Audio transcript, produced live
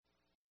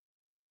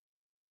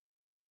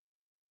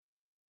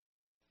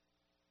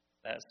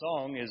That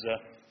song is a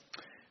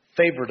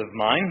favorite of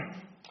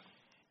mine,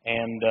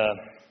 and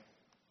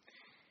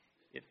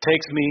it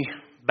takes me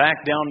back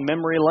down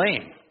memory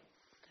lane.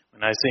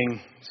 When I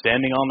sing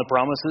Standing on the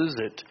Promises,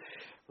 it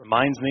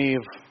reminds me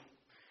of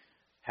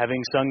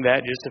having sung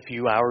that just a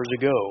few hours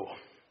ago.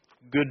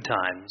 Good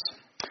times.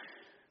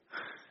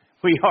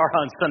 We are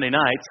on Sunday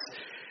nights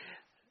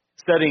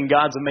studying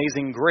God's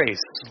amazing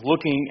grace,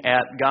 looking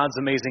at God's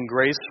amazing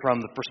grace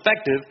from the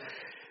perspective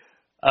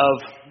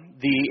of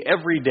the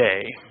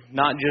everyday,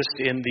 not just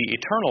in the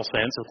eternal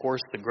sense, of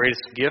course, the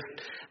greatest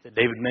gift that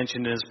David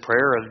mentioned in his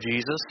prayer of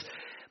Jesus,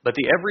 but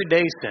the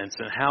everyday sense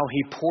and how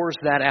he pours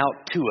that out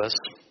to us.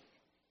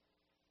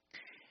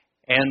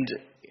 And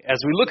as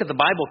we look at the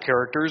Bible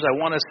characters, I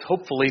want us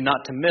hopefully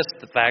not to miss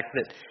the fact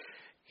that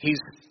he's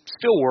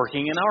still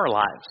working in our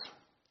lives.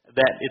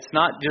 That it's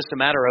not just a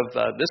matter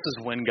of this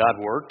is when God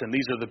worked and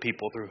these are the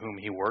people through whom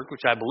he worked,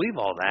 which I believe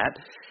all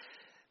that.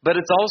 But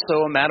it's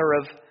also a matter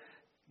of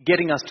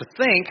getting us to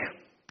think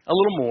a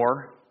little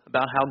more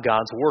about how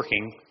God's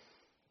working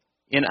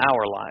in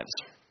our lives.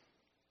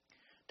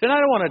 Tonight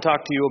I want to talk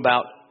to you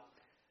about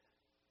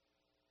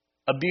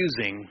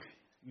abusing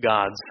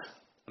God's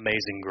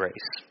amazing grace.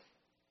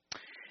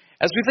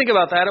 As we think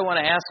about that, I want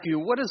to ask you,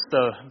 what is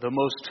the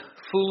most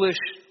foolish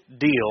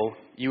deal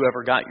you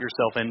ever got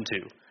yourself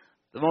into?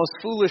 The most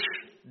foolish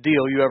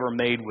deal you ever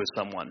made with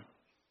someone?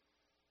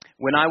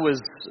 When I was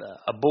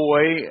a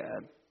boy,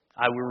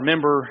 I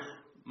remember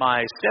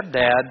my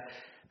stepdad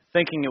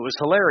thinking it was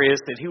hilarious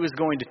that he was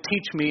going to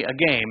teach me a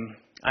game.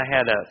 I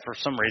had, for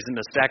some reason,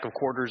 a stack of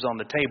quarters on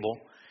the table.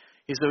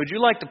 He said, "Would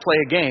you like to play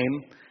a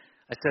game?"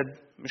 I said,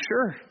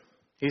 "Sure."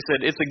 He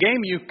said, "It's a game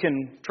you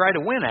can try to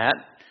win at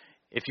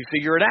if you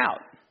figure it out."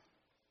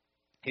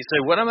 He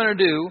said, "What I'm going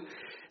to do,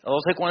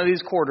 I'll take one of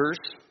these quarters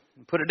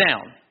and put it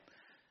down.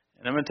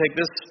 And I'm going to take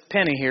this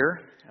penny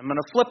here, I'm going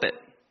to flip it.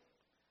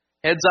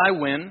 Heads I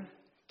win,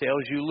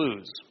 tails you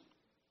lose."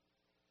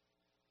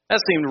 That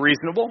seemed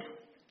reasonable.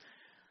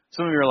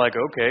 Some of you are like,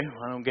 "Okay,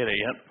 I don't get it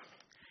yet."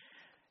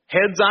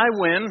 Heads I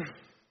win,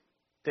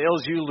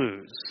 tails you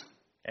lose.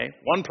 Okay?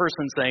 One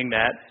person saying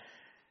that,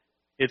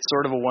 it's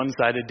sort of a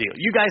one-sided deal.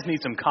 You guys need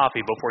some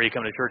coffee before you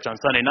come to church on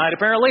Sunday night,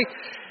 apparently.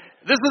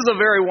 This is a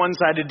very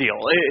one-sided deal.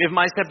 If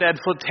my stepdad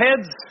flipped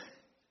heads,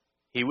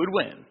 he would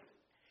win.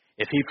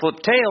 If he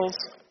flipped tails,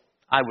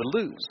 I would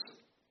lose.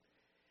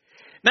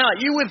 Now,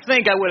 you would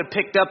think I would have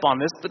picked up on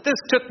this, but this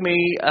took me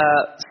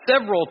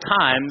several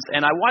times,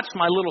 and I watched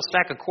my little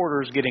stack of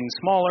quarters getting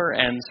smaller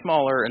and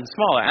smaller and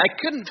smaller. I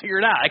couldn't figure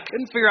it out. I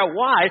couldn't figure out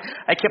why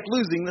I kept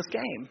losing this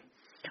game.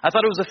 I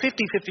thought it was a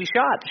 50-50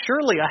 shot.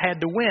 Surely I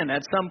had to win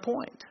at some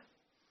point.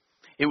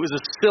 It was a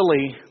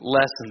silly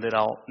lesson that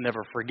I'll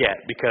never forget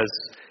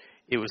because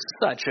it was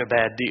such a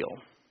bad deal.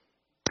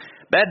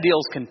 Bad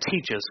deals can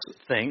teach us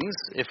things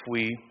if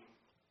we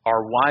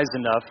are wise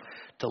enough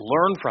to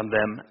learn from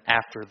them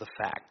after the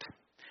fact.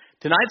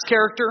 Tonight's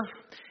character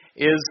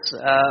is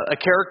a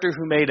character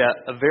who made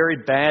a very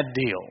bad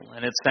deal,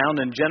 and it's found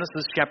in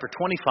Genesis chapter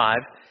 25,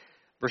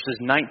 verses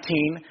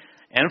 19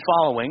 and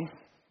following.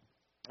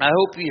 I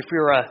hope if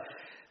you're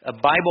a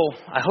Bible,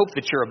 I hope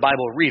that you're a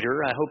Bible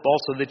reader. I hope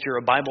also that you're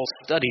a Bible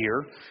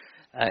studier,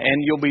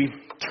 and you'll be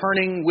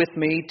turning with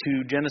me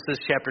to Genesis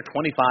chapter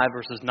 25,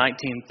 verses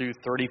 19 through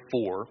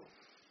 34.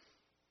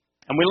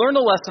 And we learned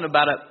a lesson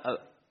about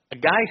a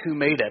guy who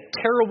made a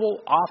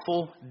terrible,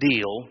 awful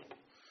deal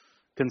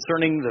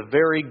concerning the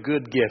very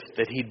good gift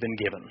that he'd been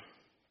given.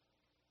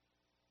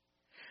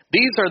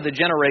 These are the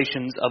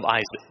generations of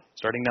Isaac,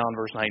 starting now in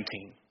verse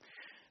 19.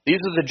 These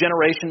are the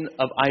generation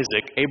of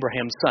Isaac,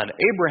 Abraham's son.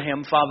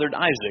 Abraham fathered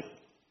Isaac.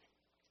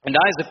 And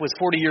Isaac was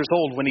 40 years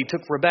old when he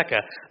took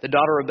Rebekah, the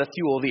daughter of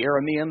Bethuel, the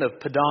Aramean of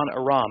Padan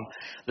Aram,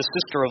 the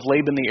sister of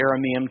Laban the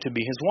Aramean, to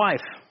be his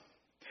wife.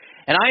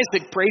 And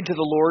Isaac prayed to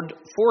the Lord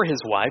for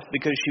his wife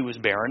because she was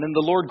barren, and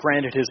the Lord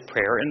granted his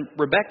prayer, and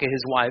Rebekah,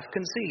 his wife,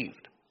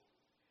 conceived.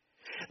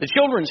 The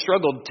children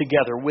struggled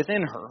together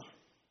within her,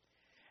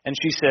 and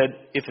she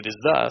said, "If it is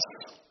thus,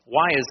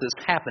 why is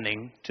this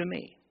happening to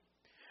me?"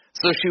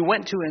 So she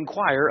went to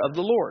inquire of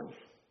the Lord.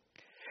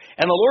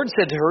 And the Lord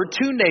said to her,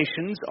 "Two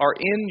nations are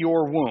in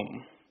your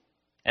womb,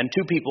 and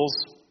two peoples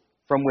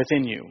from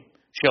within you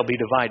shall be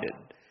divided.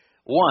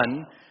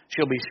 One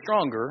shall be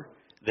stronger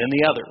than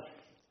the other.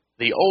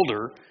 The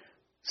older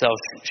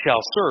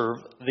shall serve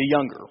the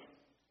younger."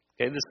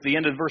 Okay, this is the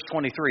end of verse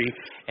 23,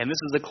 and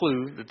this is a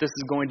clue that this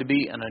is going to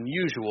be an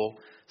unusual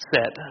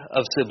set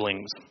of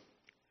siblings.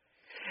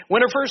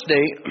 When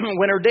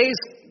her days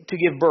to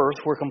give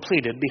birth were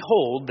completed,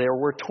 behold, there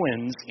were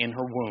twins in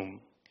her womb.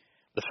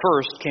 The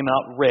first came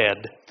out red,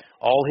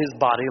 all his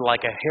body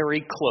like a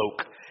hairy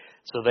cloak,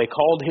 so they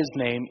called his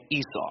name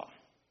Esau.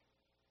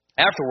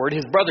 Afterward,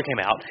 his brother came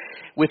out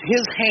with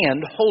his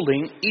hand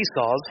holding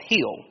Esau's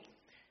heel,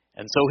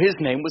 and so his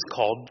name was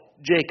called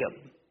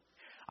Jacob.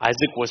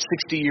 Isaac was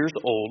 60 years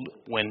old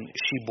when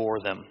she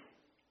bore them.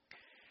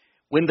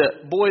 When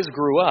the boys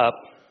grew up,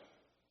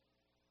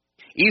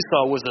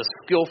 Esau was a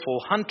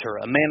skillful hunter,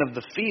 a man of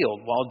the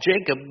field, while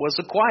Jacob was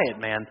a quiet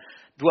man,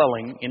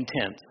 dwelling in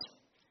tents.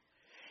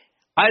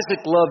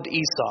 Isaac loved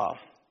Esau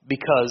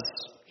because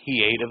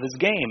he ate of his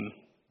game,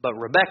 but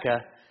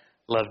Rebekah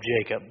loved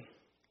Jacob.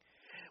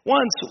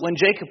 Once, when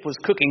Jacob was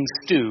cooking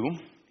stew,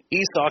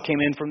 Esau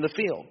came in from the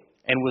field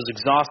and was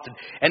exhausted.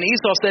 And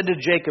Esau said to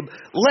Jacob,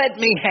 "Let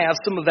me have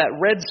some of that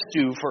red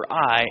stew, for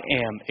I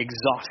am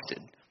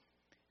exhausted."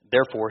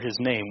 Therefore his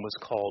name was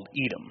called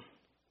Edom.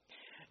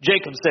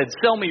 Jacob said,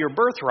 "Sell me your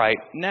birthright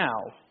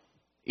now."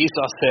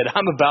 Esau said,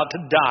 "I'm about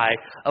to die.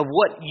 Of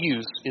what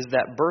use is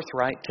that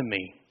birthright to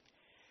me?"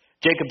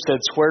 Jacob said,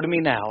 "Swear to me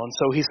now." And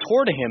so he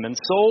swore to him and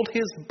sold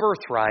his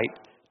birthright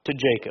to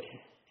Jacob.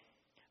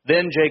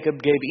 Then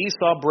Jacob gave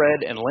Esau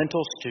bread and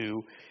lentil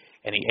stew,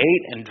 and he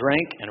ate and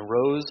drank and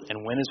rose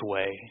and went his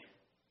way.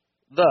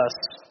 Thus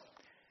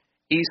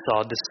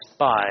Esau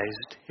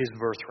despised his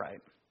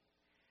birthright.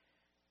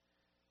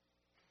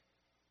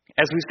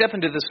 As we step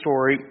into this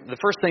story, the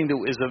first thing that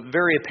is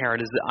very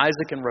apparent is that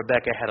Isaac and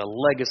Rebekah had a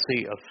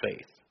legacy of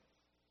faith.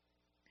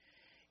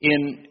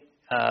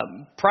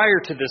 Prior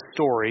to this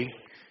story,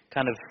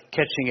 kind of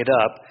catching it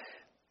up,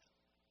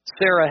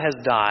 Sarah has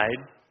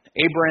died,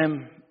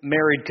 Abraham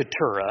married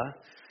Keturah,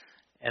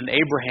 and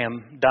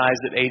Abraham dies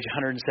at age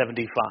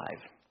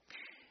 175.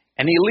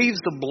 And he leaves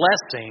the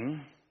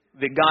blessing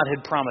that God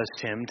had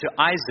promised him to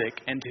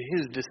Isaac and to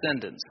his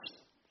descendants.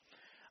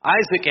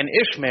 Isaac and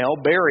Ishmael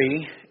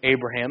bury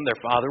Abraham,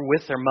 their father,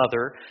 with their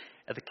mother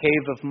at the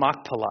cave of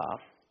Machpelah.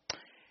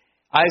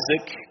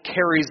 Isaac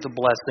carries the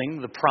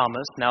blessing, the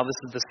promise. Now this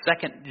is the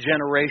second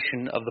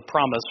generation of the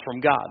promise from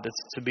God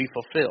that's to be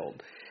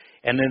fulfilled.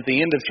 And then at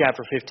the end of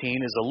chapter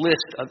 15 is a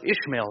list of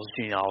Ishmael's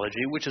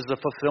genealogy, which is the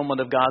fulfillment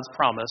of God's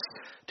promise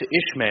to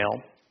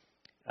Ishmael.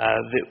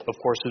 That, of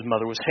course, his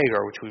mother was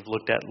Hagar, which we've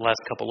looked at the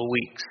last couple of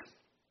weeks.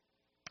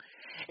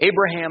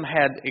 Abraham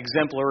had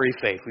exemplary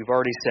faith. We've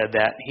already said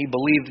that. He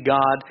believed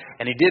God,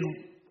 and he did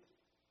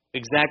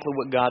exactly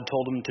what God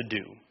told him to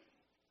do.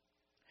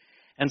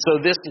 And so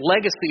this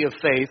legacy of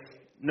faith,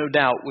 no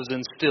doubt, was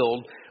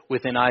instilled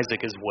within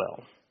Isaac as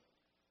well.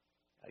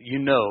 You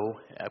know,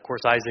 of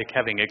course, Isaac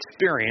having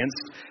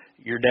experienced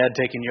your dad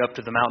taking you up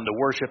to the mountain to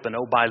worship, and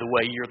oh, by the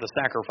way, you're the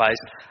sacrifice.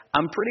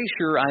 I'm pretty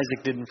sure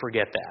Isaac didn't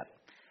forget that.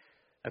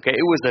 Okay,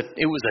 it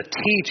was a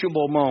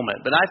teachable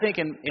moment. But I think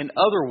in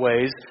other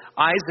ways,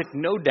 Isaac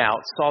no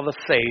doubt saw the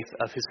faith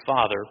of his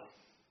father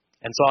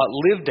and saw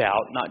it lived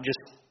out, not just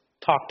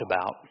talked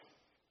about,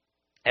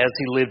 as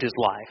he lived his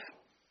life.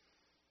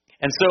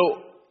 And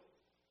so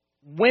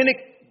when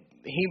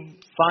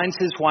he finds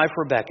his wife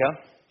Rebekah,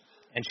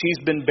 and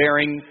she's been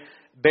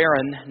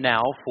barren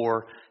now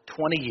for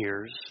 20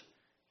 years,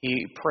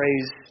 he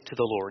prays to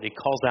the Lord. He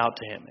calls out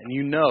to him. And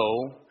you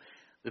know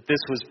that this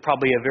was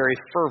probably a very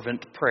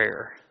fervent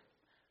prayer,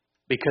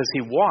 because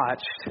he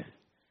watched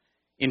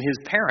in his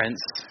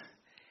parents,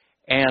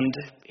 and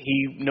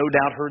he no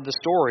doubt heard the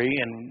story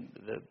and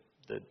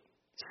the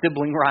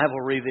sibling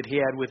rivalry that he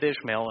had with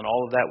Ishmael, and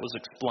all of that was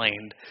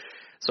explained.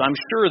 So I'm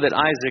sure that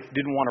Isaac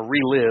didn't want to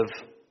relive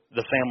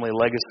the family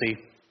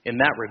legacy in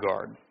that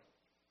regard.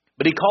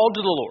 But he called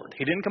to the Lord.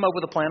 He didn't come up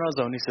with a plan on his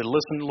own. He said,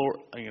 "Listen, Lord,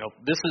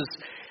 this is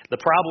the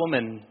problem,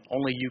 and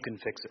only you can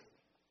fix it."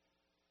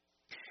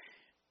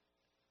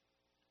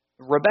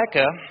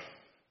 Rebekah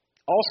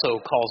also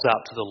calls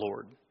out to the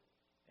Lord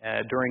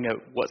during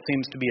what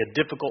seems to be a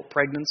difficult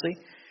pregnancy.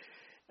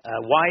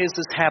 "Why is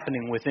this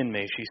happening within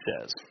me?" she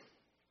says.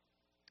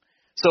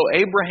 So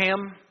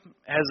Abraham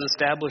has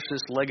established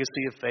this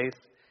legacy of faith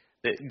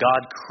that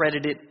God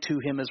credited to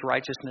him as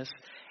righteousness,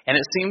 and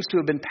it seems to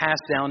have been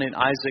passed down in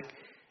Isaac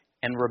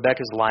and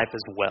Rebekah's life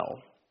as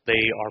well. They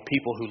are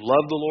people who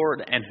love the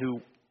Lord and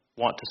who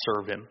want to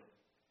serve him.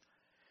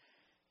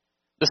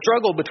 The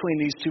struggle between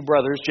these two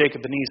brothers,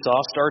 Jacob and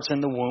Esau, starts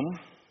in the womb.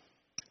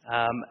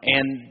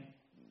 And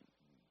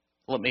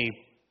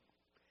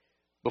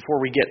before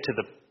we get to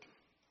the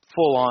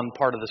full-on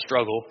part of the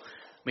struggle,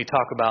 let me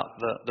talk about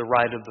the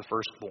right of the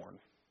firstborn.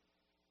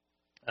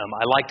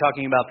 I like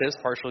talking about this,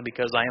 partially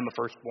because I am a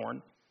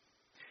firstborn.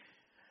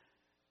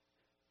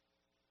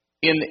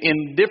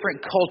 In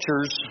different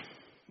cultures,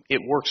 it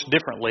works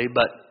differently,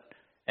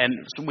 and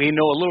we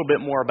know a little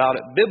bit more about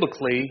it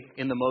biblically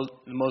in the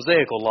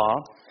Mosaical law.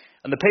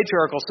 In the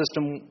patriarchal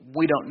system,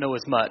 we don't know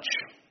as much.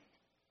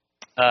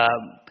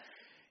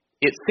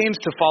 It seems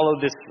to follow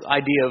this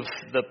idea of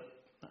the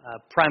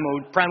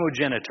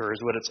primogenitor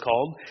is what it's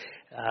called.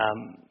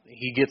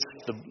 He gets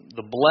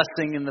the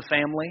blessing in the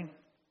family.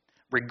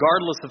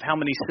 Regardless of how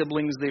many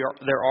siblings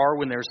there are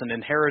when there's an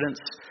inheritance,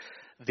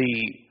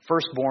 the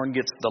firstborn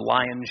gets the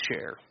lion's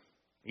share.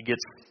 He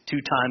gets 2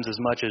 times as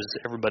much as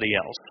everybody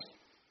else.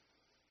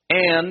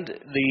 And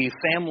the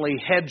family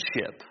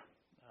headship,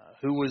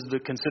 who was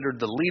considered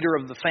the leader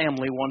of the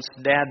family once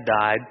dad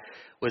died,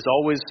 was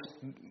always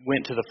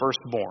went to the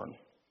firstborn.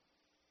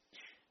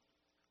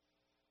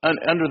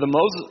 Under the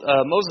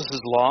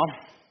Moses' law,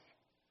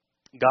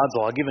 God's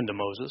law given to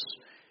Moses,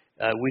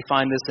 we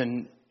find this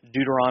in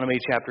Deuteronomy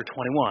chapter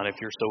 21, if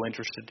you're so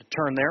interested to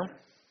turn there.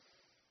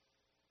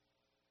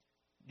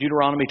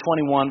 Deuteronomy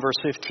 21, verse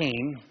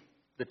 15,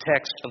 the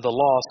text of the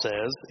law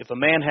says, if a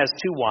man has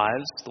two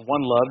wives, the one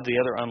loved, the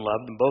other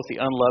unloved, and both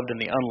the unloved and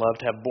the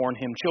unloved have borne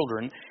him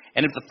children,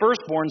 and if the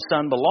firstborn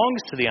son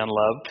belongs to the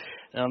unloved,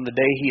 and on the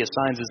day he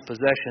assigns his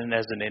possession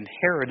as an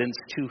inheritance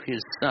to his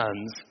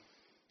sons,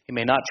 he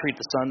may not treat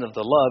the son of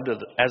the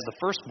loved as the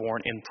firstborn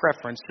in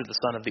preference to the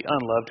son of the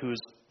unloved, who is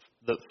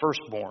the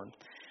firstborn.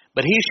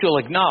 But he shall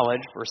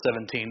acknowledge, verse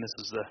 17, this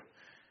is the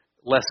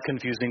less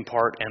confusing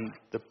part and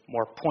the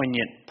more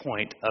poignant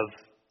point of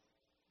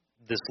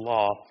this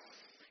law.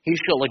 He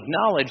shall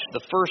acknowledge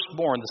the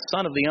firstborn, the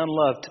son of the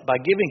unloved, by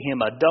giving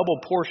him a double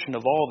portion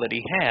of all that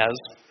he has,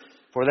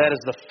 for that is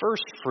the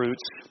first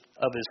fruits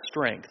of his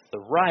strength. The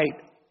right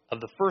of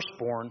the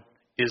firstborn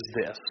is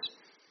this.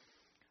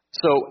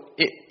 So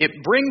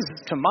it brings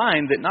to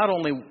mind that not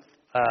only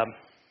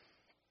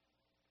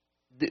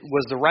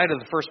was the right of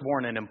the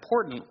firstborn an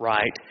important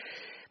right,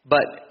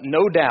 but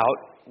no doubt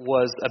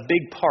was a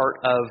big part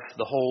of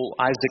the whole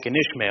Isaac and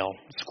Ishmael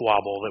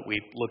squabble that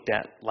we looked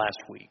at last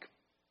week.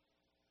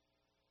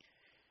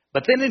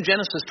 But then in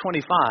Genesis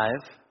 25,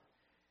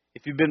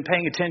 if you've been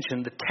paying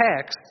attention, the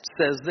text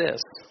says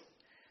this: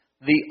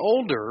 the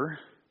older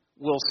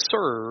will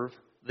serve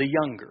the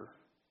younger.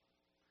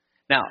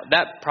 Now,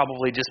 that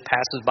probably just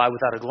passes by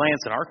without a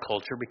glance in our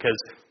culture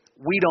because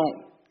we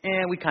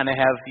don't, we kind of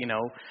have,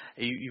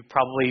 you've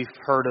probably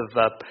heard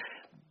of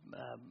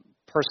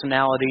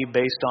personality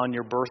based on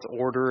your birth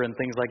order and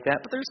things like that,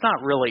 but there's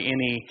not really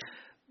any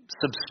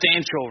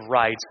substantial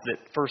rights that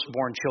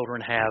firstborn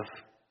children have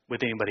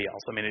with anybody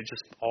else. I mean, it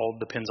just all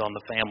depends on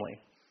the family.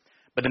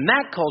 But in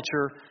that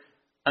culture,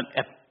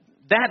 at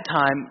that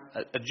time,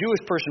 a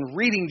Jewish person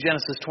reading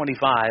Genesis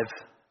 25,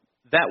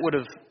 that would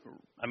have,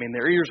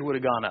 their ears would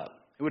have gone up.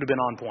 It would have been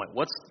on point.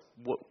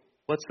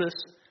 What's this?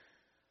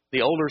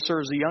 The older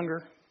serves the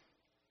younger?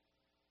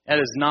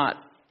 That's not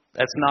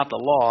the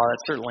law.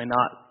 That's certainly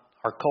not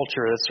our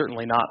culture. That's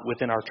certainly not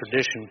within our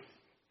tradition.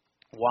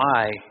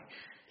 Why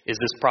is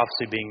this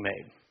prophecy being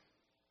made?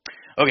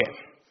 Okay.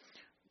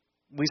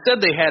 We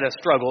said they had a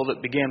struggle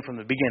that began from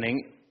the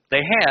beginning.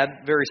 They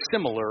had very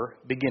similar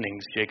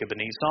beginnings, Jacob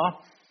and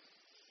Esau.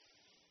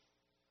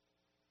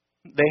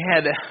 They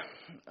had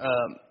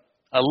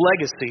a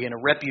legacy and a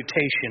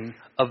reputation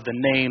of the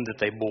name that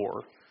they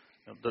bore.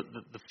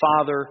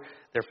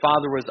 Their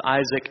father was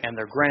Isaac, and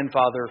their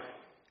grandfather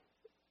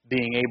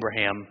being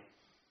Abraham.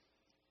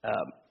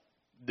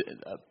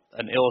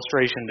 An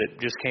illustration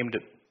that just came to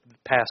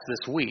pass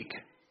this week.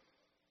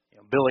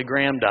 Billy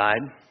Graham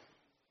died.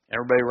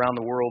 Everybody around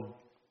the world,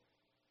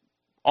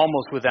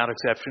 almost without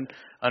exception,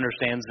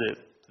 understands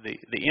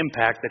the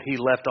impact that he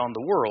left on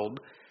the world.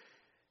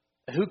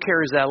 Who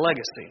carries that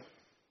legacy?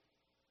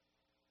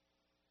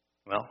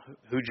 Well,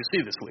 who'd you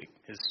see this week?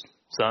 His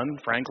son,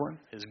 Franklin,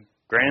 his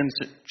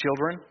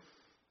grandchildren.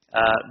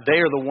 They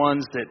are the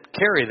ones that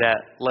carry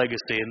that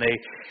legacy, and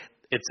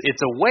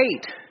it's a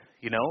weight.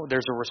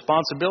 There's a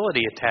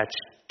responsibility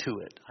attached to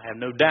it. I have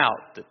no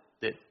doubt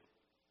that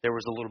there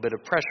was a little bit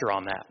of pressure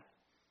on that.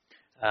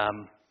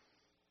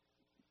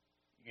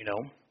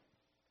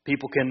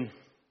 People can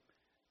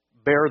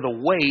bear the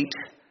weight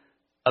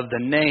of the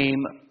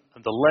name,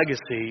 of the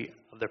legacy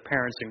of their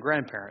parents and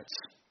grandparents.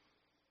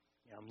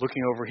 I'm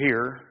looking over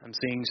here. I'm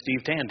seeing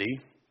Steve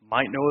Tandy.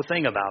 Might know a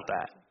thing about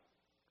that.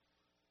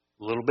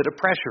 A little bit of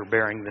pressure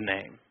bearing the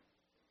name.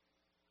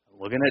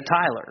 Looking at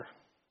Tyler.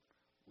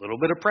 A little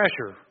bit of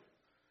pressure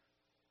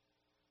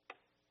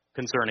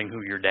concerning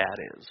who your dad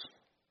is.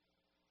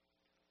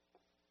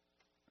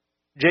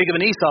 Jacob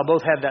and Esau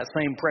both had that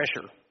same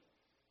pressure.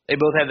 They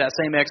both had that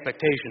same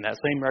expectation, that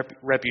same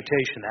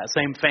reputation, that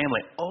same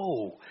family.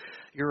 Oh,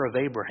 you're of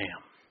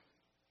Abraham.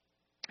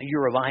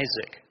 You're of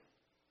Isaac.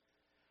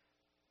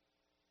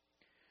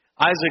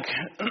 Isaac,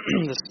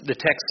 the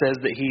text says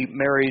that he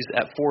marries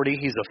at 40.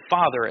 He's a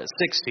father at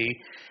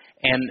 60.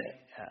 And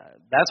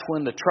that's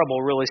when the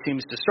trouble really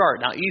seems to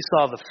start. Now,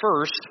 Esau the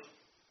first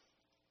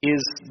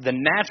is the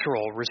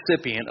natural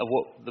recipient of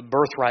what the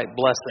birthright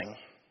blessing.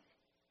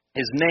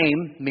 His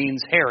name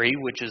means hairy,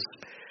 which is,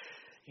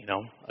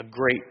 a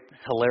great,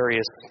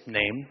 hilarious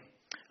name,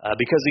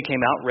 because he came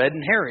out red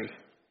and hairy.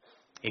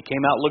 He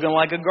came out looking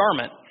like a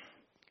garment.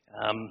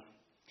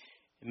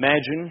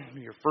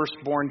 Imagine your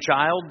firstborn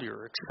child.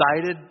 You're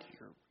excited.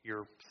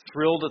 You're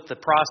thrilled at the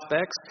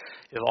prospects.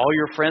 If all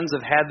your friends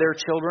have had their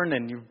children,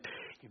 and you've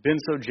been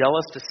so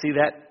jealous to see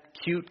that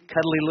cute,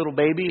 cuddly little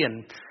baby,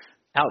 and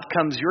out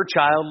comes your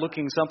child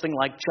looking something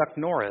like Chuck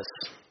Norris.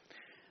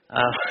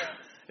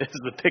 This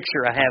is the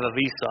picture I have of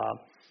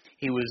Esau.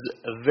 He was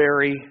a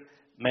very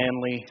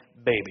manly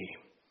baby,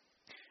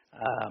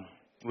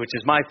 which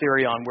is my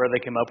theory on where they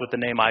came up with the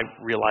name. I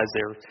realize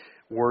their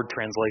word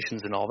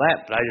translations and all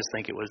that, but I just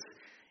think it was,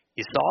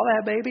 you saw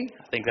that baby?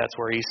 I think that's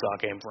where Esau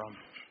came from.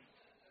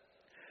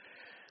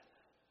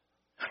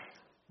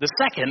 The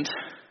second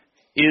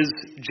is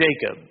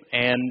Jacob,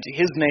 and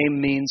his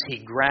name means he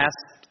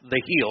grasped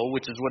the heel,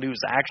 which is what he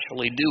was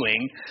actually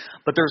doing.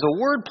 But there's a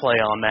word play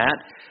on that,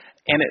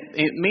 and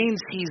it means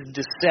he's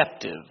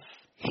deceptive.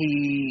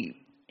 He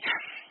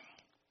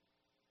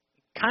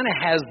kind of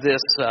has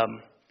this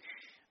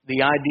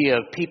the idea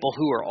of people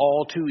who are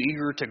all too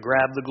eager to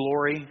grab the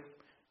glory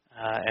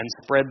and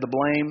spread the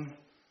blame.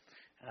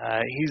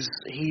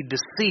 He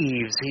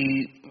deceives.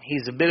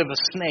 He's a bit of a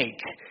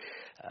snake.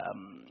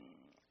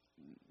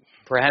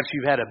 Perhaps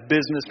you've had a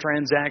business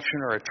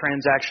transaction or a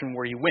transaction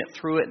where you went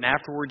through it and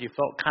afterward you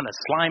felt kind of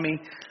slimy,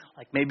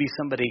 like maybe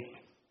somebody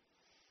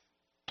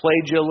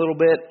played you a little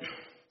bit.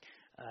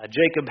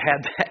 Jacob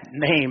had that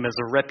name as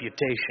a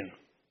reputation.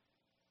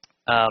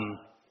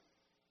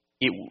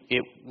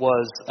 It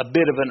was a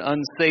bit of an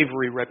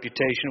unsavory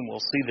reputation. We'll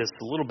see this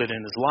a little bit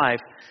in his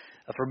life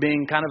for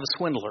being kind of a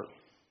swindler.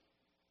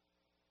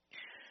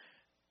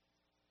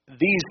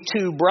 These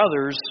two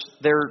brothers,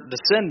 their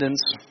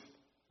descendants,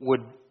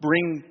 would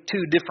bring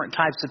two different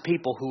types of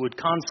people who would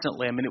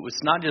constantly, it was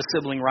not just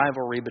sibling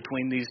rivalry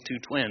between these two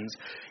twins,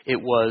 it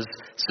was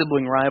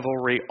sibling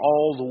rivalry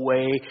all the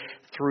way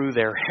through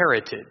their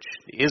heritage.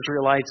 The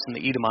Israelites and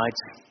the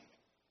Edomites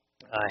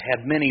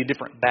had many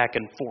different back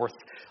and forth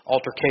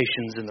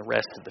altercations in the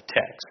rest of the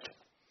text.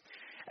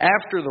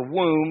 After the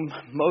womb,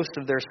 most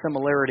of their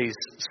similarities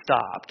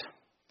stopped.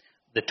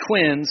 The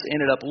twins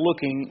ended up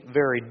looking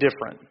very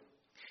different.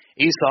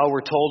 Esau,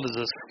 we're told, is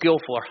a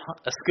skillful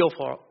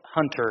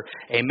hunter,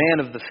 a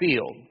man of the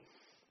field.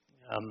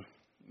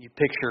 You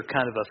picture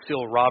kind of a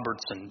Phil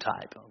Robertson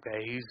type.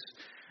 Okay, he's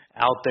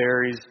out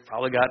there. He's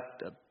probably got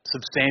a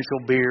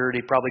substantial beard.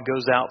 He probably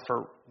goes out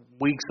for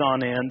weeks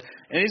on end,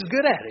 and he's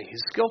good at it.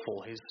 He's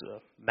skillful. He's a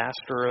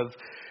master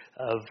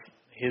of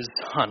his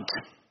hunt,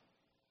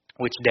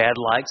 which Dad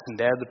likes and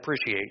Dad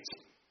appreciates.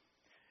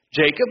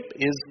 Jacob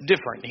is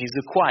different. He's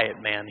a quiet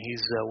man.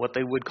 He's what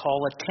they would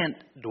call a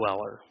tent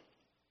dweller.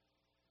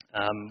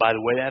 By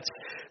the way, that's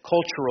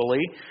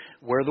culturally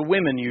where the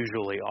women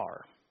usually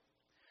are.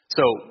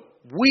 So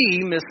we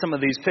miss some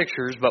of these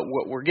pictures, but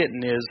what we're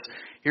getting is,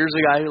 here's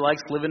a guy who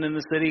likes living in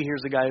the city,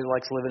 here's a guy who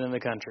likes living in the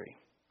country.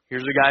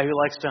 Here's a guy who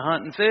likes to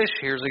hunt and fish,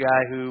 here's a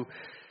guy who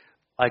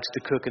likes to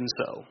cook and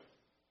sew.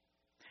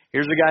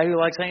 Here's a guy who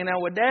likes hanging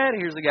out with Dad,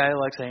 here's a guy who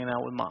likes hanging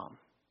out with Mom.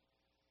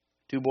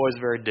 Two boys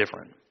very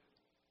different.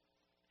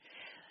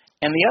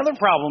 And the other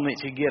problem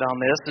that you get on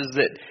this is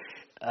that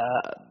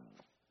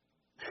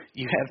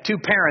you have two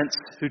parents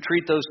who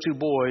treat those two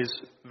boys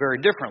very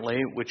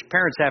differently, which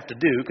parents have to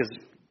do because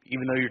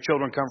even though your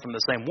children come from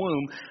the same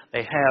womb,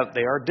 they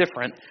are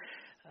different.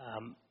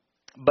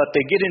 But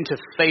they get into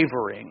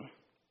favoring.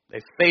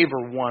 They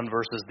favor one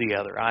versus the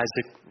other.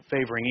 Isaac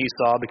favoring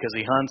Esau because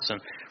he hunts,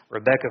 and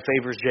Rebekah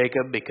favors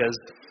Jacob because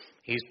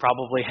he's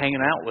probably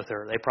hanging out with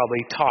her. They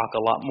probably talk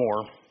a lot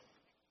more.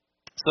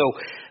 So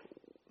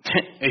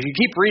as you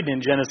keep reading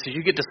in Genesis,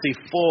 you get to see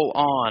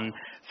full-on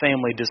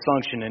family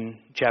dysfunction in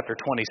chapter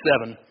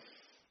 27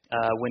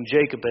 when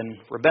Jacob and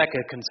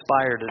Rebekah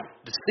conspire to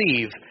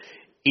deceive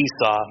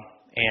Esau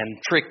and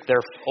trick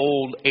their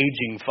old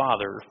aging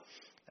father.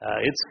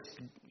 It's,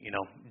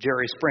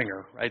 Jerry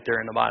Springer right there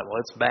in the Bible.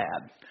 It's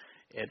bad.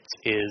 It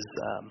is,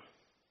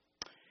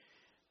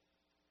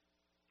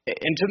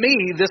 and to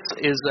me, this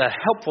is a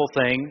helpful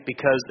thing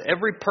because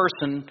every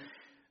person,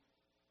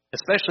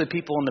 especially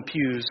people in the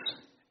pews,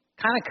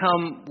 kind of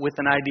come with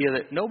an idea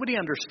that nobody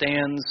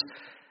understands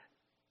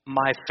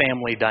my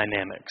family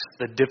dynamics,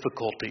 the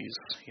difficulties.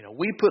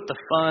 We put the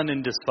fun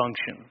in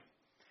dysfunction.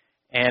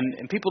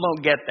 And people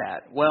don't get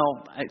that.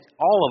 Well,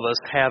 all of us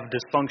have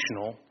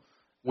dysfunctional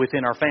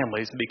within our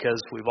families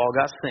because we've all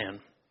got sin.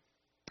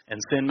 And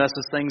sin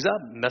messes things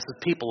up, messes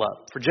people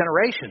up for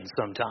generations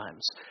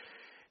sometimes.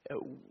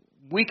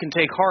 We can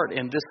take heart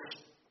in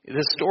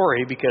this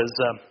story because,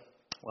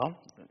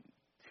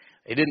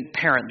 they didn't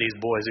parent these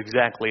boys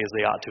exactly as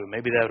they ought to.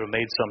 Maybe that would have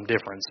made some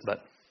difference. But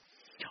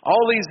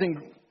all these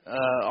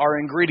are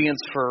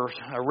ingredients for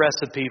a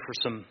recipe for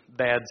some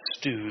bad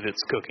stew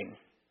that's cooking.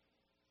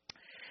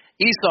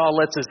 Esau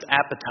lets his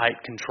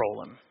appetite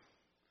control him,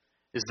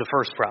 is the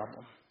first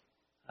problem.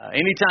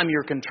 Anytime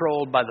you're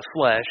controlled by the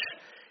flesh,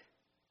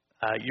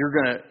 you're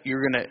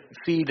gonna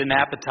feed an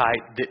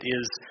appetite that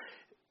is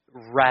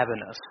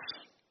ravenous,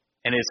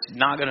 and it's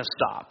not going to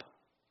stop.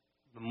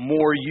 The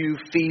more you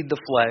feed the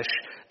flesh,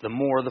 the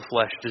more the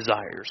flesh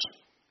desires.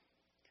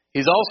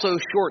 He's also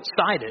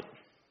short-sighted.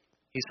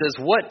 He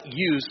says, "What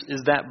use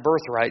is that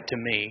birthright to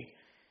me?"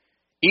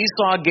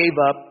 Esau gave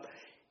up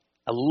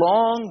a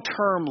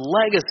long-term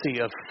legacy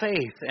of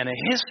faith and a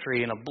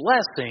history and a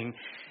blessing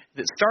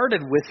that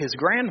started with his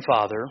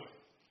grandfather,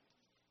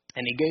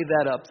 and he gave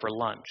that up for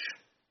lunch.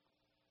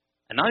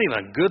 And not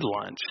even a good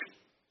lunch.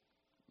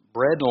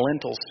 Bread and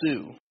lentil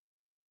stew.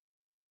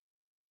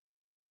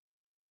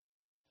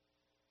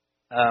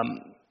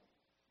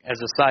 As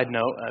a side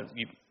note,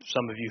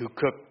 some of you who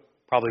cook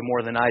probably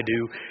more than I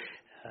do,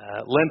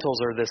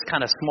 lentils are this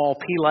kind of small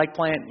pea-like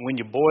plant. When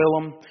you boil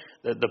them,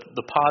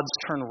 the pods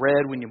turn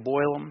red when you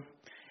boil them.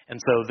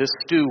 And so this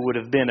stew would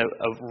have been a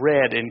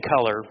red in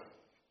color.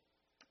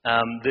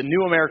 The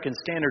New American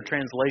Standard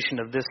Translation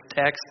of this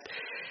text,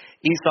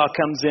 Esau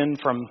comes in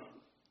from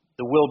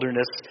the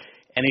wilderness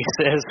and he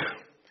says,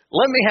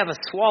 "Let me have a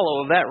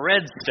swallow of that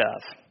red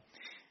stuff,"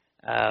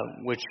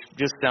 which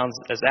just sounds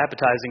as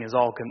appetizing as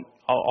all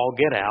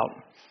get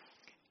out.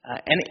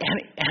 And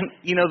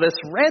this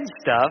red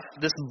stuff,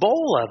 this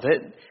bowl of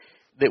it,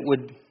 that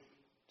would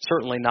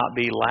certainly not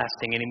be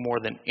lasting any more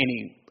than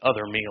any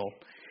other meal.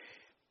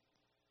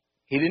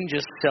 He didn't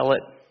just sell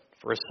it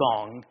for a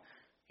song.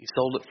 He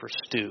sold it for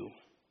stew.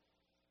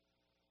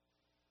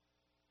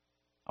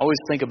 I always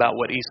think about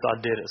what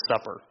Esau did at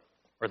supper,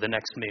 or the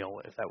next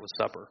meal, if that was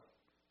supper.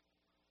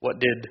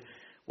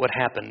 What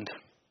happened?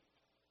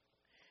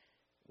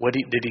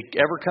 Did he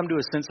ever come to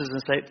his senses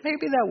and say,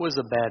 maybe that was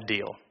a bad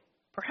deal?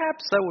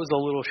 Perhaps that was a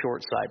little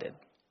short-sighted.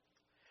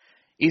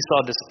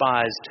 Esau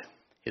despised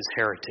his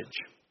heritage.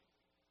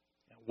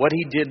 What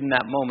he did in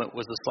that moment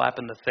was a slap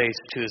in the face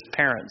to his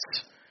parents.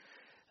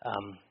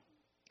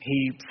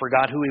 He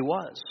forgot who he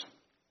was.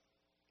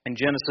 In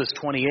Genesis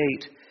 28,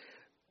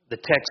 the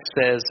text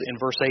says in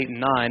verse 8 and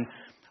 9,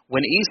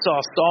 when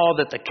Esau saw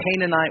that the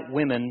Canaanite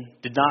women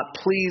did not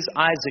please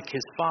Isaac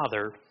his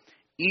father,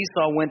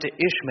 Esau went to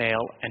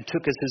Ishmael and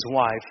took as his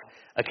wife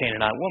a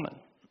Canaanite woman.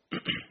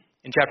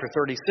 In chapter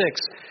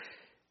 36,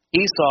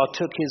 Esau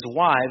took his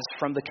wives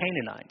from the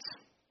Canaanites.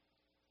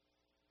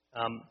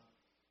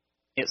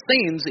 It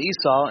seems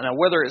Esau, now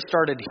whether it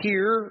started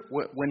here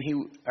when he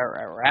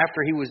or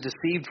after he was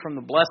deceived from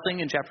the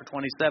blessing in chapter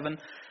 27,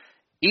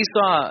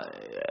 Esau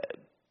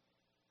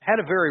had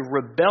a very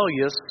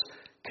rebellious,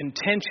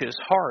 contentious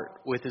heart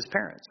with his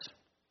parents.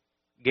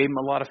 Gave him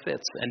a lot of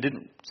fits and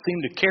didn't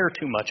seem to care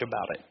too much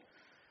about it,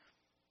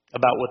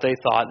 about what they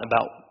thought and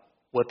about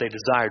what they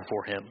desired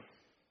for him.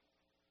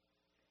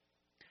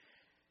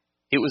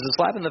 It was a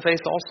slap in the face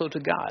also to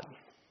God.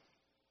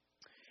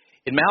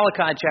 In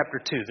Malachi chapter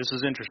 2, this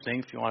is interesting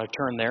if you want to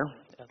turn there,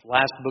 the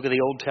last book of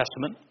the Old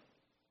Testament.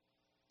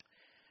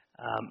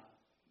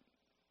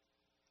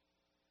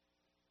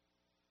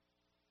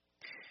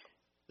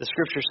 The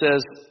scripture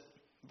says,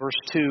 verse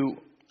 2,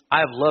 I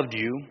have loved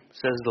you,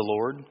 says the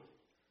Lord.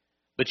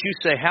 But you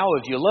say, how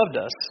have you loved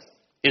us?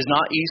 Is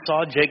not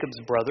Esau Jacob's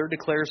brother,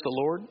 declares the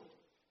Lord?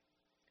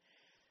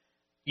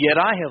 Yet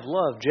I have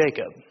loved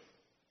Jacob,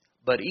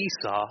 but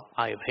Esau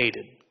I have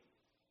hated.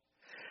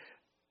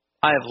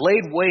 I have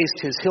laid waste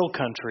his hill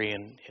country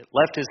and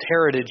left his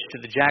heritage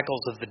to the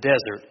jackals of the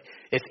desert.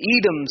 If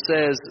Edom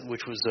says,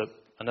 which was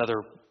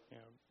another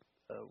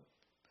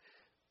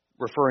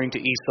referring to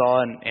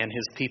Esau and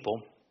his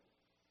people,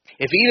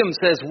 if Edom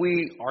says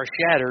we are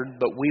shattered,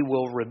 but we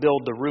will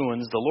rebuild the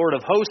ruins, the Lord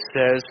of hosts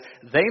says,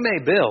 they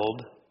may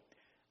build,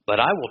 but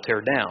I will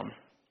tear down.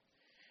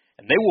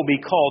 And they will be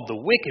called the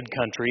wicked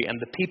country and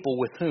the people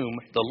with whom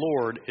the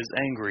Lord is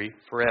angry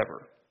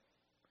forever.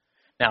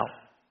 Now,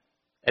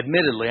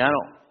 admittedly, I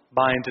don't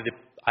buy into the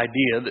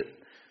idea that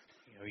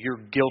you're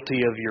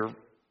guilty of your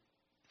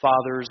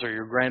father's or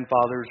your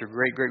grandfather's or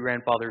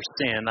great-great-grandfather's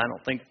sin. I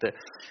don't think that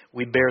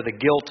we bear the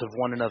guilt of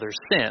one another's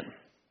sin.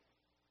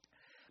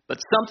 But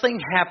something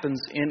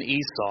happens in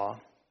Esau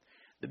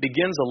that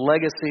begins a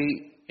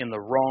legacy in the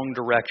wrong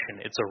direction.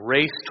 It's a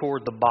race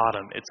toward the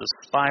bottom. It's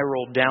a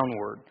spiral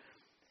downward.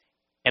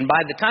 And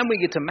by the time we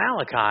get to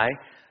Malachi,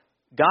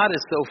 God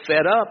is so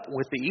fed up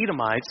with the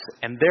Edomites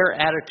and their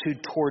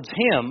attitude towards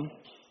him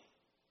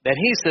that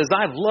he says,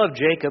 I've loved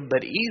Jacob,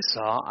 but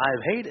Esau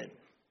I've hated.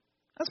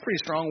 That's pretty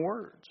strong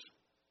words.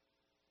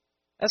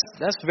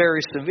 That's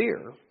very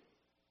severe.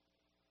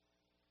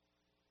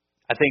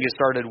 I think it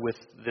started with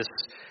this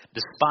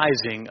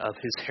despising of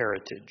his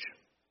heritage.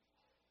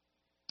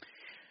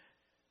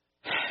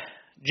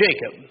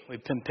 Jacob,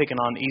 we've been picking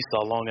on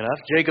Esau long enough.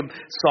 Jacob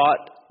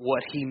sought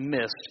what he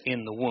missed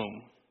in the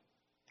womb.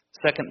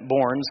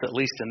 Second-borns, at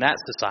least in that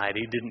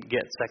society, didn't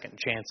get second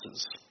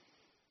chances.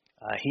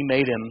 He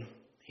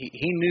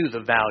knew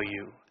the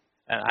value.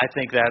 And I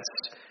think that's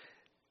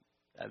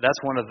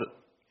one of the,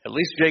 at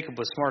least Jacob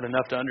was smart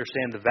enough to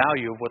understand the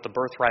value of what the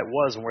birthright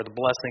was and where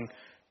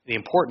the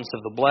importance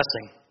of the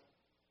blessing.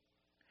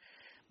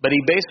 But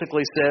he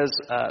basically says,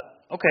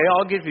 okay,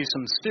 I'll give you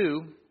some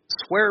stew,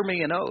 swear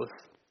me an oath,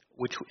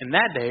 which in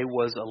that day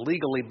was a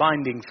legally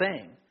binding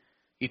thing.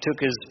 He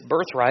took his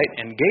birthright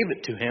and gave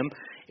it to him.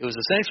 It was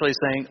essentially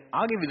saying,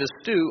 I'll give you the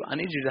stew, I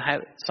need you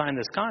to sign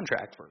this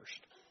contract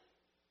first.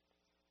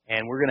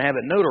 And we're going to have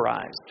it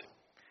notarized.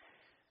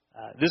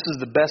 This is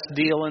the best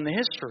deal in the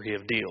history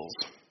of deals.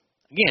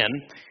 Again,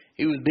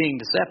 he was being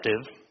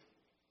deceptive.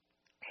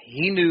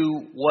 He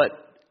knew what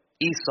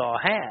Esau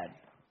had,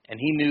 and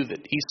he knew that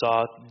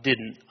Esau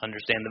didn't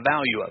understand the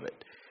value of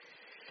it.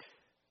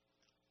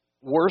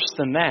 Worse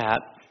than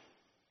that,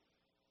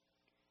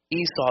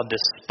 Esau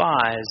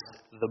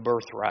despised the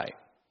birthright,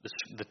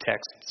 the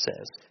text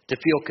says. To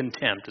feel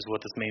contempt is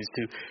what this means,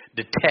 to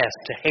detest,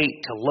 to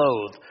hate, to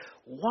loathe.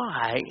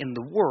 Why in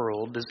the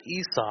world does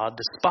Esau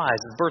despise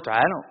his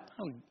birthright? I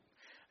don't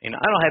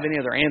have any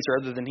other answer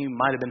other than he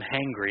might have been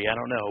hangry. I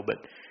don't know, but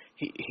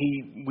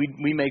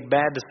we make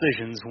bad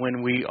decisions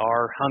when we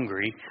are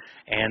hungry,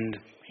 and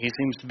he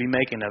seems to be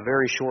making a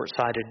very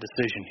short-sighted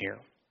decision here.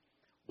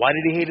 Why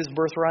did he hate his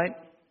birthright?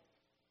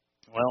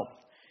 Well,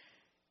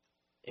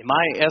 in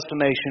my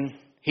estimation,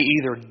 he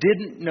either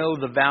didn't know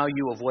the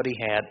value of what he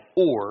had,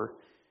 or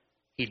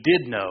he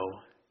did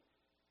know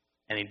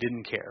and he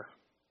didn't care.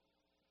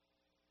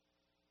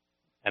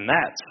 And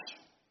that's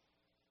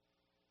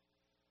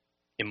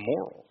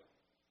immoral.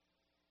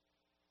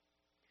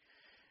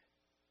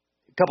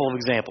 A couple of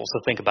examples, so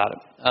think about it.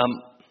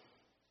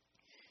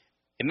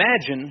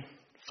 Imagine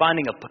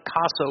finding a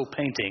Picasso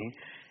painting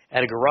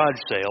at a garage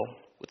sale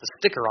with a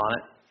sticker on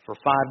it for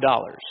 $5.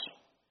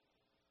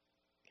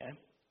 Okay?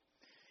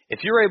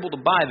 If you're able to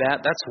buy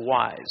that, that's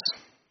wise.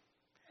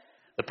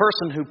 The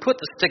person who put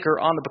the sticker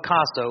on the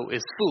Picasso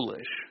is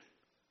foolish.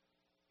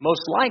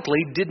 Most likely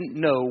didn't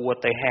know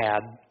what they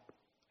had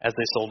as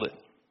they sold it.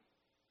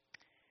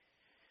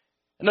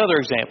 Another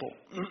example.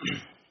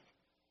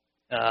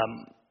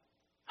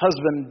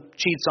 Husband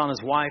cheats on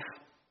his wife.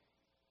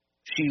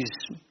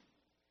 She's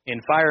in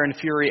fire and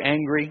fury,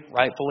 angry,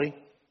 rightfully.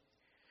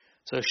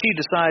 So she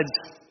decides,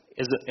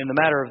 in the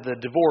matter of the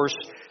divorce,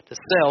 to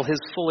sell his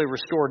fully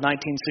restored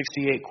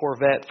 1968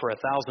 Corvette for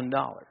 $1,000.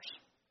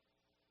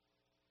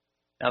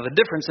 Now, the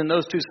difference in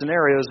those two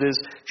scenarios is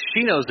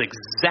she knows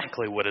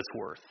exactly what it's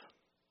worth.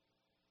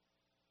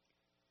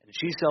 And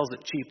she sells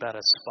it cheap out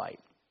of spite.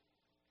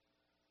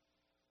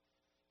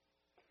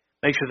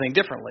 Makes you think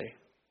differently.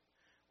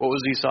 What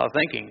was Esau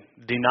thinking?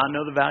 Did he not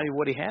know the value of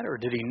what he had, or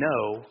did he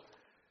know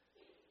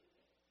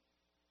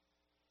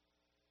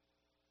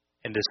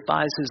and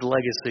despise his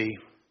legacy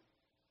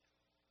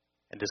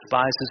and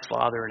despise his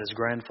father and his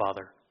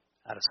grandfather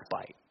out of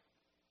spite?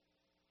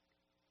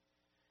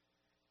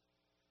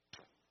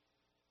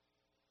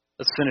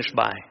 Let's finish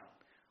by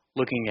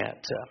looking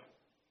at,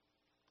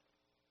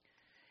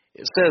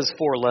 it says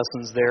 4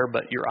 lessons there,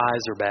 but your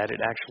eyes are bad.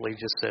 It actually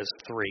just says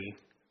 3.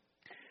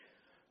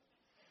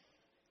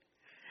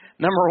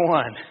 Number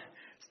 1,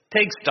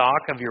 take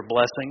stock of your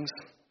blessings.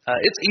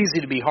 It's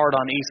easy to be hard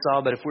on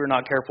Esau, but if we're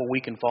not careful,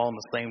 we can fall in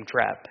the same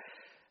trap.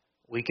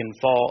 We can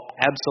fall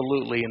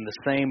absolutely in the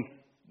same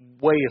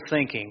way of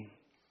thinking.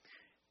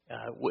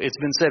 It's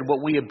been said,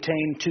 what we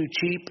obtain too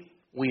cheap,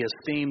 we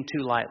esteem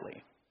too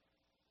lightly.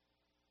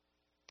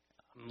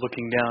 I'm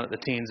looking down at the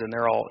teens, and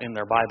they're all in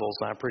their Bibles,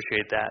 and I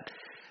appreciate that.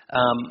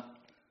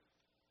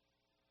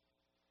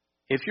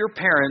 If your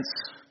parents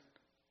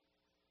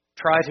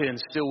try to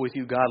instill with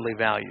you godly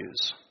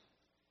values,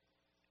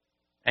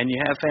 and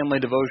you have family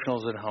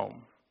devotionals at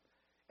home,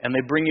 and they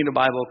bring you to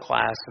Bible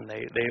class, and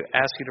they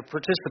ask you to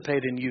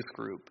participate in youth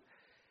group,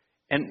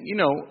 and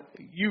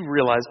you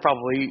realize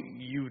probably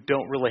you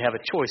don't really have a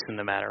choice in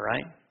the matter,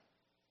 right?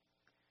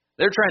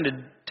 They're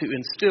trying to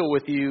instill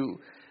with you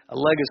a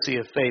legacy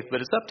of faith,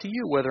 but it's up to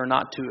you whether or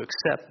not to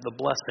accept the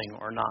blessing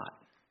or not.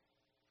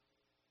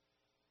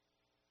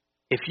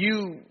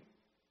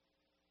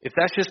 If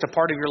that's just a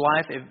part of your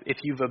life, if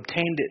you've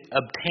obtained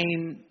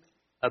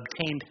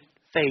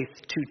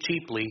faith too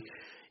cheaply,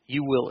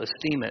 you will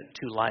esteem it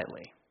too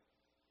lightly.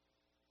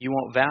 You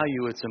won't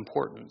value its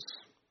importance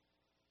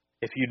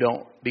if you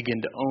don't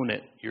begin to own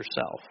it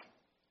yourself,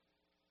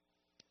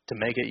 to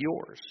make it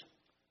yours,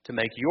 to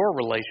make your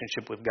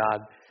relationship with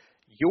God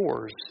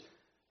yours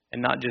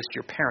and not just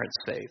your parents'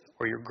 faith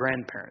or your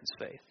grandparents'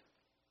 faith.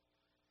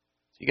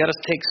 So you got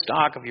to take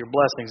stock of your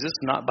blessings. This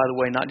is not, by the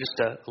way, not just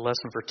a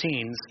lesson for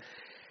teens.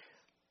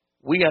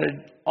 We got to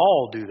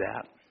all do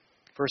that.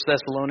 1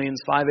 Thessalonians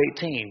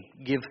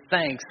 5:18, give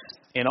thanks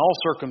in all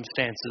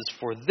circumstances,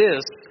 for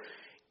this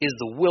is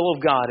the will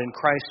of God in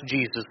Christ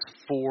Jesus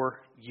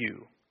for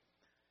you.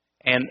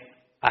 And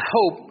I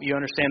hope you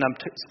understand I'm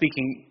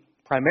speaking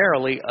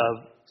primarily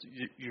of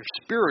your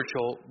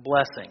spiritual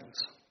blessings.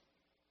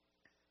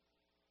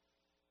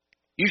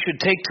 You should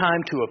take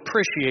time to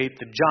appreciate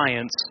the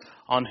giants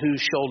on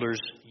whose shoulders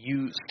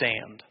you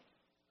stand.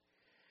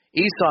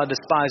 Esau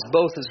despised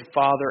both his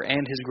father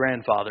and his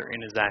grandfather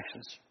in his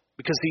actions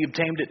because he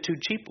obtained it too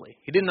cheaply.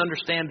 He didn't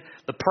understand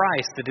the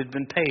price that had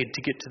been paid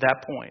to get to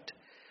that point.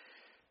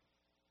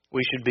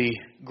 We should be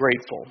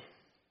grateful.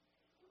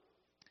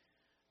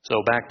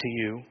 So back to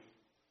you.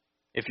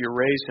 If you're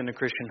raised in a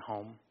Christian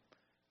home,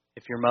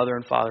 if your mother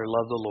and father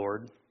love the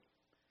Lord,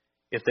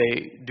 if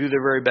they do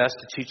their very best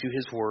to teach you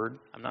His Word,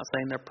 I'm not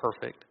saying they're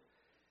perfect,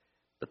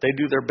 but they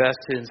do their best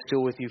to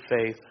instill with you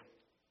faith,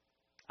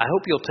 I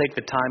hope you'll take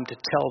the time to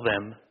tell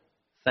them,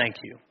 thank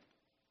you.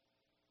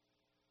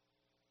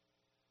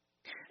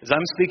 As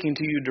I'm speaking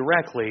to you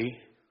directly,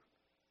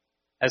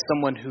 as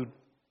someone who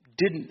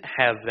didn't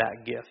have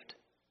that gift,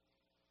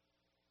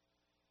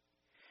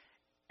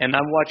 and I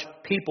watch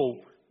people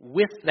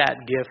with that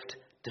gift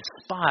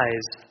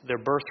despise their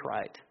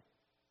birthright,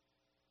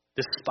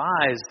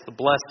 despise the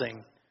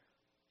blessing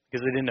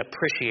because they didn't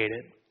appreciate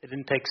it. They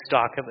didn't take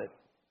stock of it.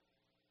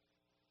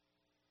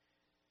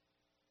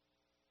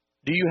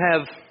 Do you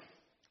have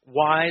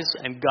wise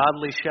and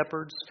godly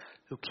shepherds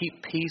who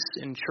keep peace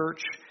in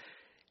church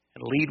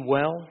and lead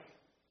well?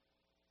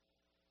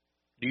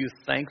 Do you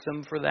thank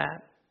them for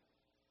that?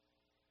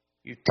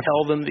 You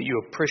tell them that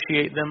you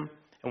appreciate them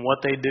and what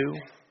they do?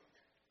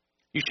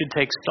 You should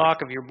take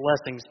stock of your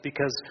blessings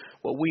because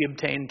what we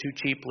obtain too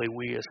cheaply,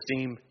 we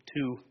esteem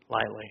too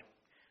lightly.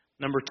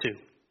 Number 2,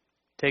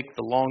 take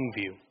the long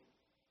view.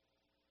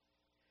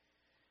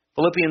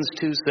 Philippians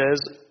 2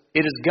 says,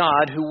 it is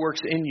God who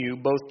works in you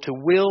both to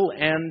will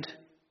and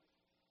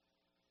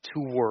to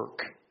work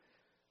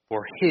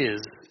for His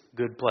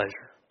good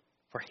pleasure.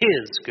 For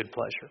His good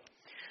pleasure.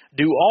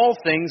 Do all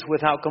things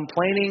without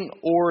complaining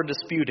or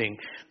disputing,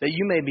 that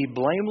you may be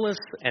blameless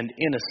and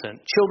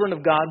innocent, children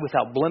of God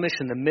without blemish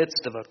in the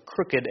midst of a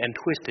crooked and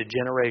twisted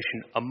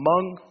generation,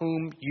 among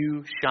whom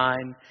you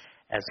shine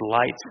as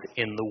lights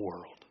in the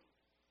world.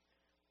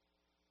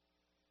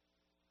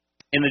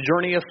 In the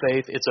journey of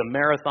faith, it's a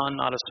marathon,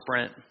 not a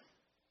sprint.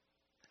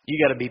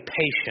 You got to be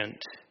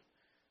patient.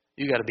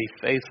 You got to be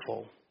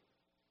faithful.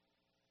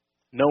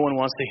 No one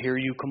wants to hear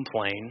you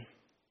complain.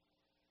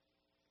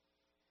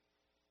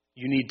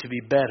 You need to be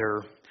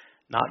better,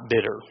 not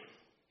bitter.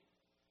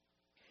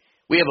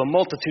 We have a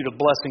multitude of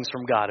blessings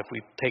from God if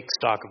we take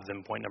stock of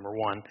them, point number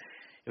one.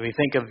 If we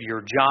think of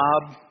your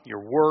job, your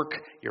work,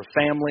 your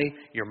family,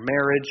 your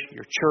marriage,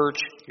 your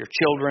church, your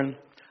children,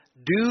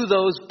 do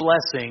those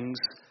blessings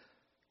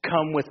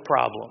come with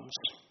problems?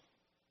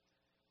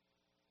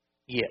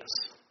 Yes,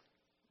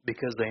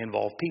 because they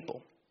involve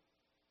people.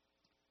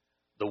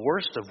 The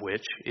worst of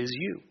which is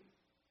you.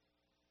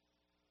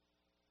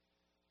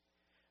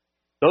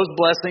 Those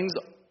blessings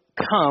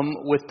come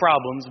with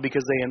problems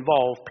because they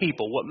involve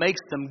people. What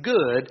makes them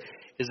good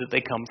is that they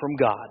come from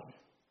God.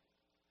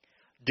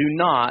 Do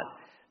not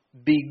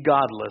be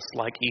godless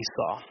like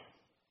Esau.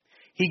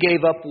 He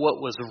gave up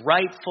what was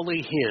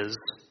rightfully his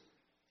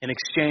in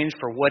exchange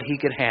for what he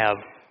could have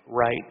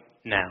right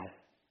now.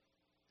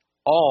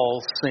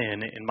 All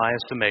sin, in my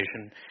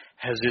estimation,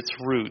 has its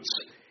roots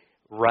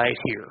right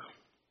here.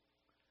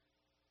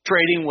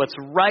 Trading what's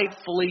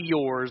rightfully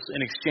yours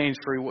in exchange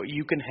for what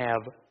you can have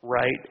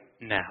right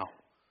now.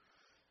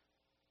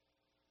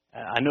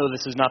 I know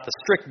this is not the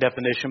strict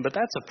definition, but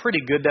that's a pretty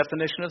good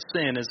definition of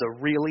sin, is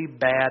a really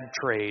bad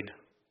trade.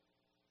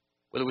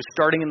 Whether it was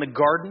starting in the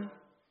garden,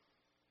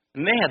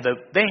 and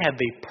they had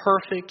the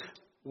perfect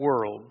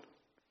world.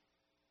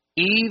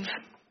 Eve,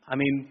 I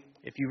mean,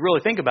 if you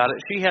really think about it,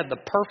 she had the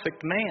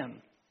perfect man.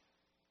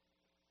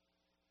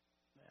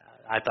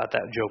 I thought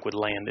that joke would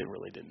land. It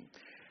really didn't.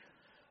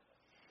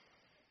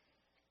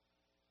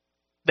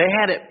 They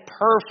had it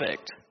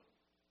perfect,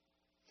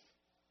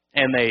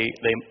 and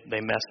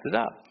they messed it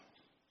up.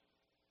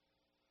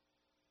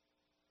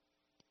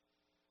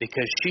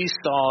 Because she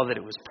saw that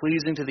it was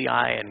pleasing to the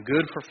eye and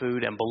good for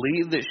food, and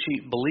believed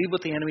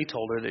what the enemy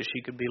told her, that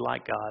she could be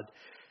like God,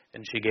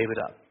 and she gave it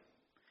up.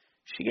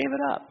 She gave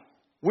it up.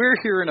 We're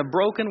here in a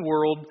broken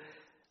world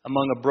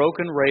among a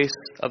broken race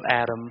of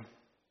Adam,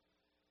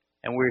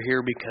 and we're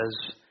here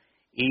because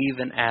Eve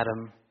and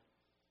Adam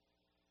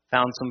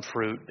found some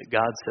fruit that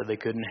God said they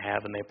couldn't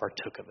have, and they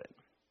partook of it.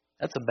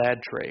 That's a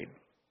bad trade.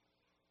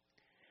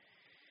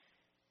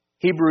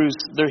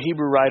 The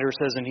Hebrew writer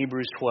says in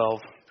Hebrews 12,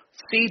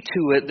 see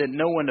to it that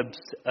no one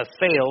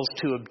fails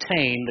to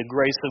obtain the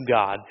grace of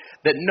God,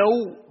 that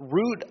no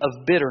root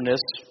of bitterness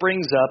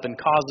springs up and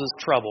causes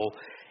trouble,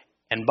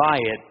 and by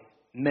it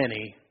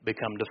many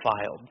become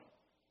defiled.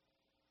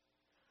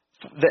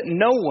 That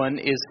no one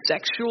is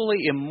sexually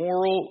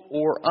immoral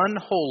or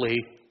unholy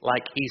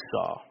like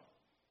Esau,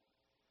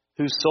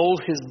 who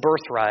sold his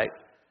birthright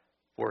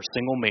for a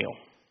single meal.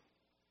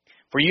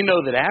 For you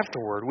know that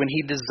afterward, when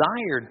he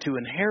desired to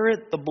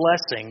inherit the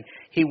blessing,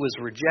 he was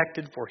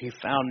rejected, for he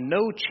found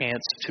no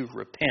chance to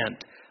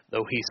repent,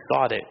 though he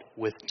sought it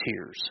with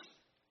tears.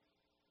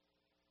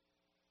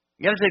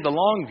 You got to take the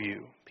long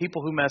view.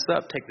 People who mess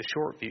up take the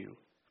short view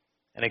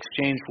and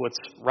exchange what's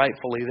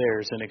rightfully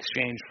theirs in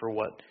exchange for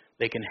what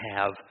they can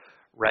have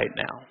right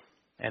now.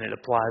 And it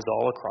applies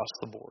all across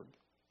the board.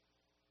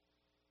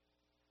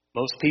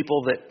 Most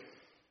people that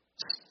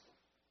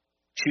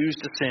choose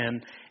to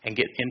sin and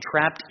get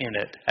entrapped in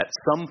it at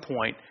some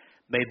point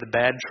made the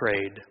bad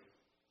trade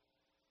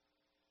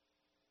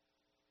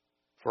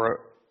for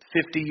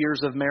 50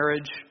 years of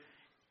marriage,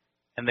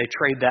 and they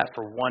trade that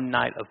for one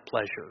night of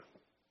pleasure.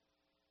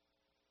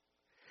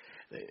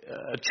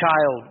 A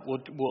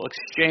child will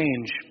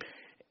exchange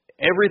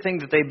everything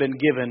that they've been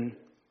given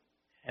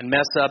and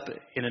mess up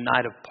in a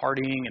night of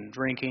partying and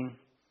drinking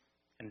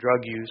and drug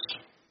use.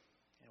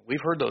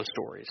 We've heard those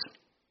stories.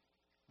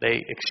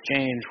 They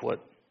exchange what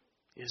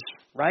is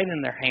right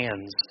in their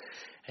hands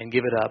and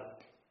give it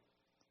up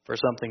for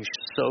something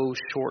so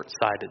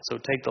short-sighted. So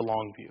take the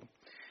long view.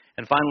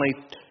 And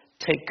finally,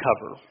 take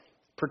cover.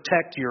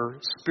 Protect your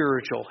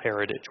spiritual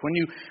heritage.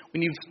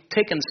 When you've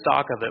taken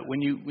stock of it,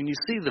 when you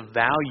see the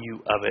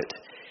value of it,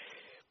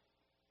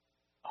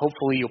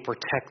 hopefully you'll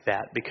protect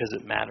that because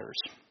it matters.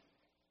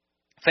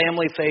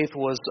 Family faith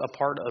was a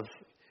part of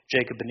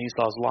Jacob and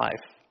Esau's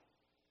life.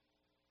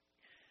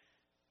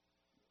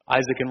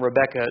 Isaac and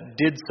Rebekah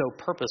did so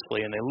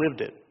purposely, and they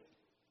lived it.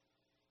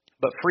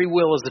 But free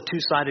will is a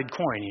two-sided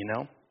coin, you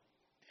know.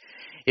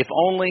 If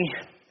only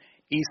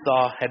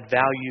Esau had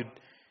valued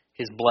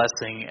his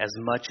blessing as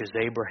much as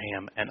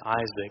Abraham and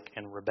Isaac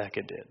and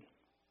Rebekah did.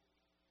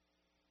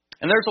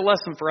 And there's a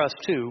lesson for us,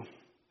 too.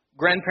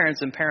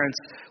 Grandparents and parents,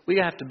 we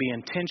have to be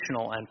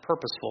intentional and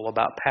purposeful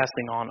about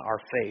passing on our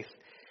faith.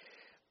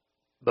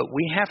 But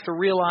we have to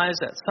realize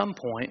at some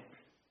point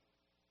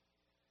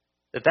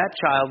that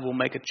child will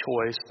make a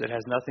choice that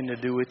has nothing to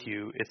do with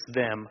you. It's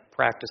them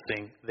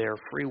practicing their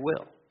free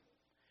will.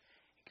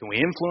 Can we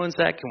influence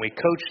that? Can we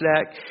coach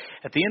that?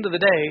 At the end of the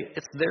day,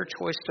 it's their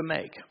choice to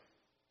make.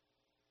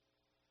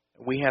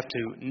 We have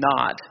to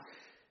not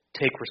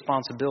take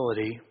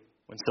responsibility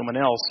when someone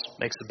else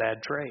makes a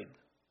bad trade.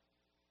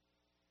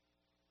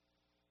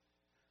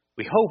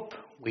 We hope,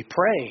 we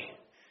pray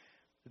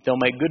that they'll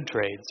make good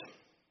trades.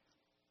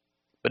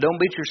 But don't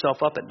beat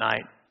yourself up at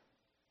night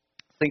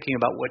thinking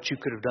about what you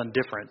could have done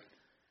different,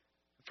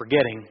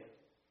 forgetting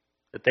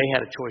that they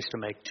had a choice to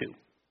make too.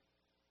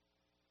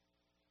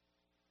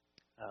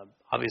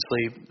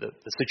 Obviously,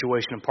 the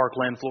situation in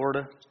Parkland,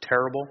 Florida, is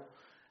terrible.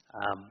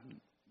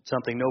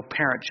 Something no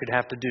parent should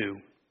have to do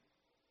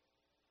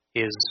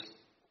is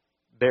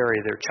bury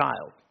their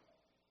child.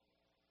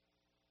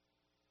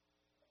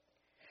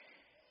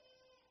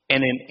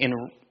 And in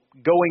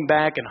going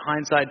back in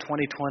hindsight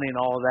 2020 and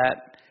all of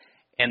that,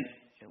 and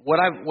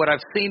what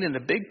I've seen in the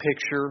big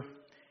picture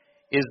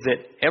is that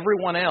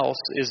everyone else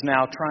is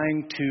now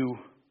trying to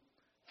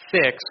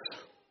fix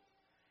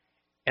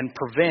and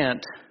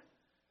prevent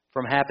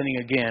from happening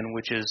again,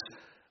 which is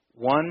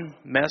one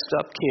messed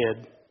up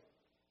kid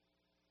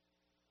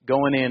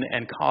going in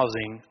and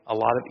causing a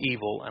lot of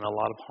evil and a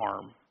lot of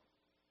harm.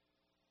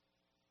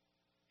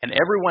 And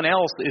everyone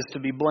else is to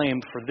be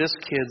blamed for this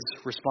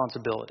kid's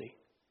responsibility.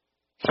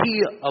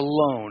 He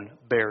alone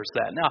bears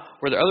that. Now,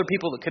 were there other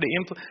people that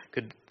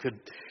could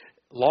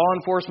law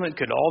enforcement,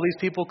 could all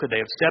these people, could they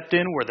have stepped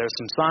in? Were there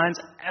some signs?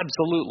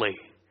 Absolutely.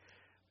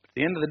 But at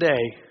the end of the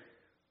day,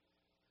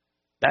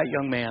 that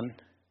young man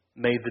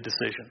made the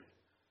decision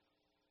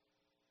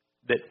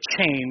that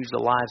changed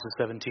the lives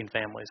of 17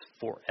 families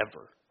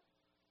forever.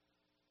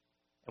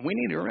 And we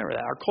need to remember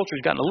that. Our culture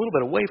has gotten a little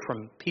bit away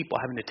from people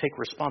having to take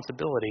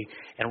responsibility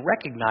and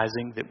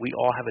recognizing that we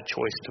all have a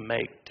choice to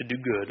make, to do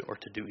good or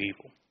to do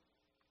evil.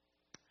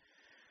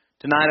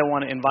 Tonight I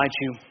want to invite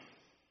you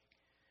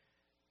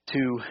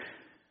to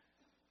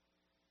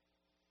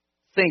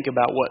think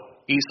about what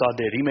Esau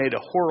did. He made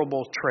a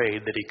horrible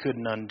trade that he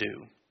couldn't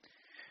undo.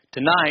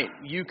 Tonight,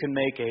 you can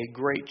make a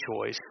great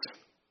choice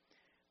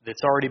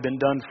that's already been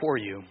done for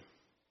you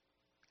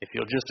if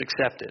you'll just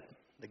accept it.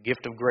 The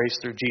gift of grace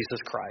through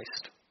Jesus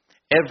Christ.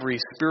 Every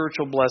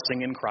spiritual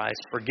blessing in Christ,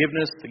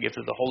 forgiveness, the gift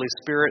of the Holy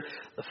Spirit,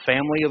 the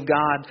family of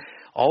God,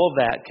 all of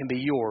that can be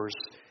yours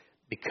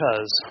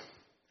because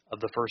of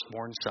the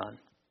firstborn son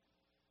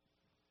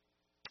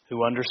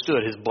who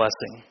understood his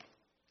blessing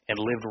and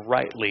lived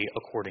rightly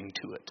according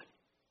to it.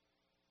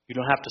 You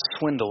don't have to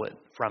swindle it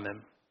from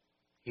him.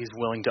 He's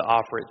willing to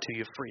offer it to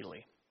you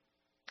freely.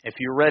 If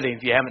you're ready,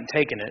 if you haven't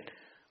taken it,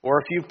 or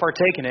if you've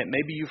partaken it,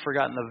 maybe you've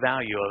forgotten the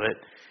value of it,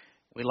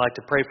 we'd like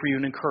to pray for you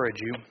and encourage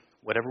you,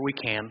 whatever we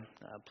can.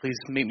 Please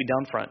meet me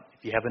down front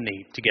if you have a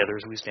need, together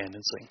as we stand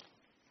and sing.